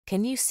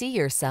Can you see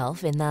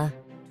yourself in the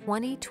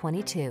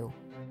 2022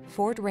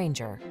 Ford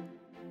Ranger?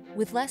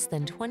 With less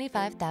than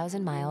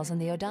 25,000 miles on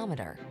the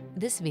odometer,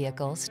 this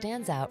vehicle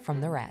stands out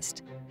from the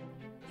rest.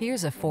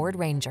 Here's a Ford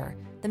Ranger,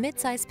 the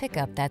midsize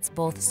pickup that's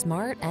both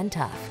smart and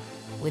tough.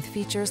 With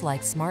features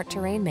like smart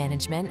terrain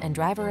management and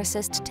driver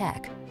assist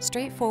tech,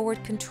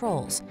 straightforward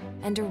controls,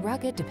 and a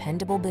rugged,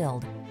 dependable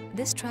build,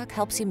 this truck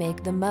helps you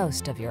make the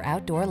most of your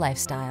outdoor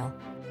lifestyle.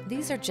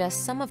 These are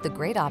just some of the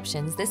great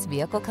options this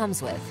vehicle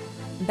comes with: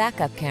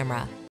 backup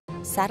camera,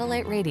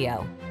 satellite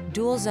radio,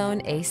 dual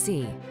zone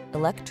AC,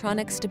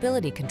 electronic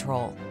stability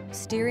control,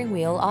 steering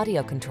wheel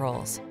audio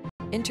controls,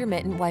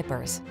 intermittent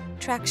wipers,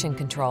 traction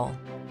control,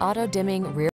 auto dimming rear